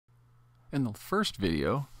In the first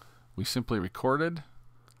video, we simply recorded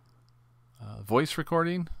voice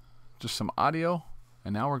recording, just some audio,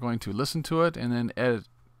 and now we're going to listen to it and then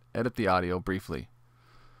edit the audio briefly.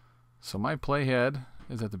 So my playhead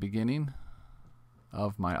is at the beginning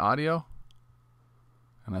of my audio,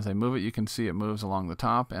 and as I move it, you can see it moves along the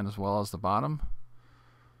top and as well as the bottom.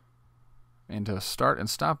 And to start and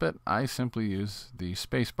stop it, I simply use the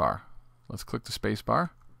space bar. Let's click the space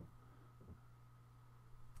bar.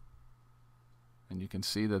 And you can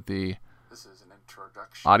see that the This is an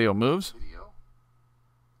introduction audio moves. video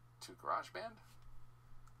to GarageBand,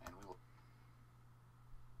 and we will.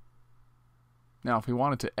 Now if we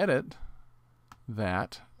wanted to edit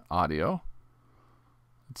that audio,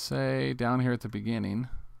 let's say down here at the beginning,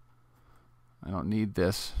 I don't need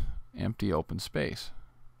this empty open space.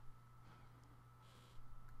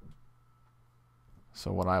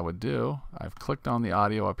 So what I would do, I've clicked on the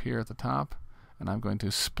audio up here at the top, and I'm going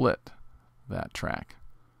to split that track.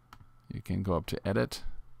 You can go up to Edit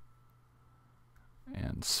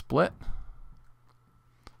and Split,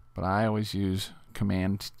 but I always use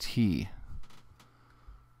Command T.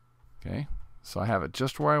 Okay, so I have it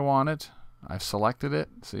just where I want it. I've selected it.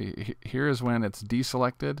 See, here is when it's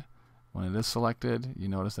deselected. When it is selected, you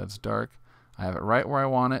notice that's dark. I have it right where I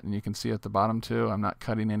want it, and you can see at the bottom too, I'm not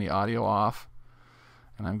cutting any audio off.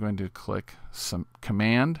 And I'm going to click some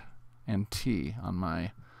Command and T on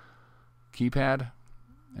my keypad,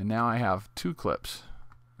 and now I have two clips.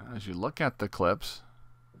 As you look at the clips,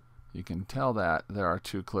 you can tell that there are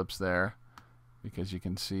two clips there because you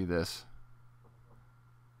can see this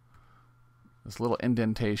little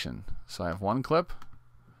indentation. So I have one clip,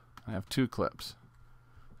 I have two clips.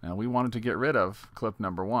 Now we wanted to get rid of clip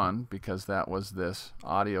number one because that was this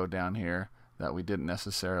audio down here that we didn't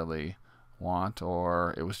necessarily want,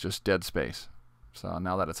 or it was just dead space. So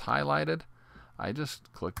now that it's highlighted, I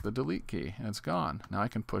just click the delete key and it's gone. Now I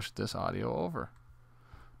can push this audio over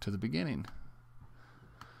to the beginning,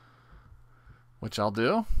 which I'll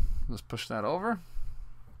do. Let's push that over.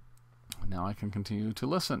 Now I can continue to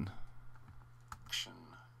listen.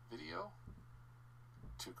 Video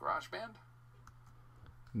to GarageBand.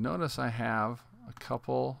 Notice I have a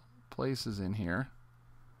couple places in here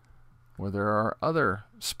where there are other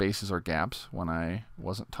spaces or gaps when I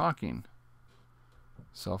wasn't talking.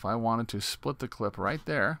 So if I wanted to split the clip right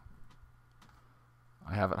there,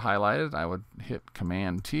 I have it highlighted. I would hit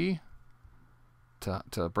Command T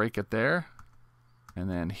to break it there,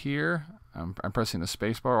 and then here I'm pressing the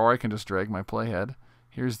space bar, or I can just drag my playhead.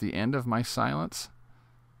 Here's the end of my silence.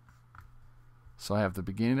 So I have the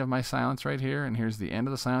beginning of my silence right here, and here's the end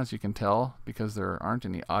of the silence. You can tell because there aren't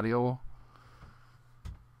any audio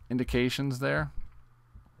indications there,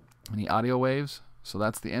 any audio waves. So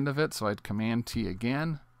that's the end of it. So I'd Command T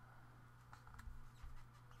again.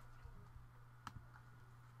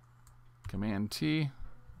 Command T.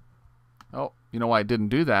 Oh, you know why I didn't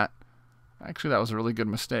do that? Actually, that was a really good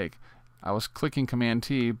mistake. I was clicking Command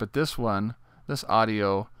T, but this one, this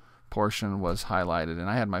audio portion was highlighted, and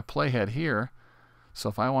I had my playhead here. So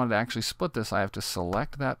if I wanted to actually split this, I have to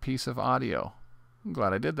select that piece of audio. I'm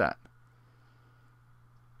glad I did that.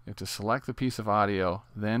 You have to select the piece of audio,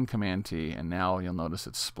 then Command T, and now you'll notice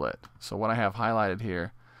it's split. So what I have highlighted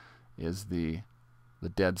here is the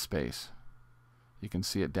dead space. You can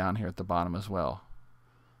see it down here at the bottom as well.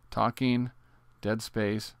 Talking, dead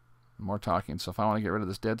space, more talking. So if I want to get rid of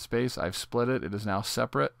this dead space, I've split it. It is now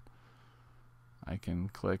separate. I can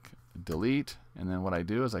click delete, and then what I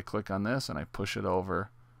do is I click on this and I push it over,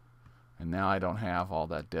 and now I don't have all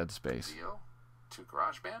that dead space. Video to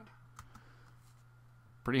GarageBand.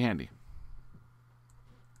 Pretty handy.